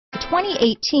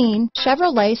2018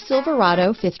 Chevrolet Silverado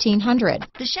 1500.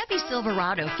 The Chevy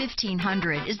Silverado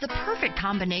 1500 is the perfect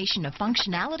combination of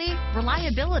functionality,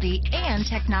 reliability, and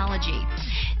technology.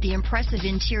 The impressive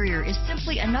interior is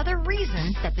simply another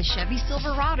reason that the Chevy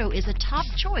Silverado is a top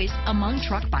choice among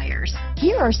truck buyers.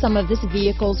 Here are some of this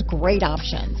vehicle's great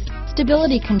options: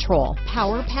 stability control,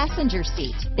 power passenger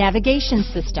seat, navigation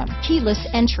system, keyless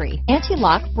entry,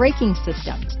 anti-lock braking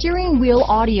system, steering wheel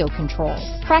audio controls,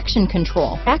 traction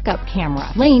control, backup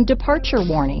camera, lane departure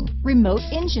warning, remote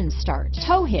engine start,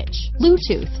 tow hitch,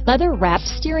 Bluetooth, leather-wrapped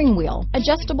steering wheel,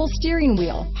 adjustable steering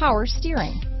wheel, power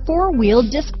steering, four-wheel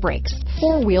disc brakes,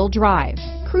 four-wheel drive,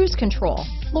 cruise control,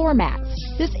 floor mats.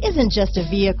 This isn't just a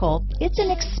vehicle, it's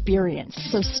an experience.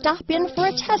 So stop in for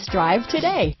a test drive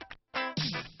today.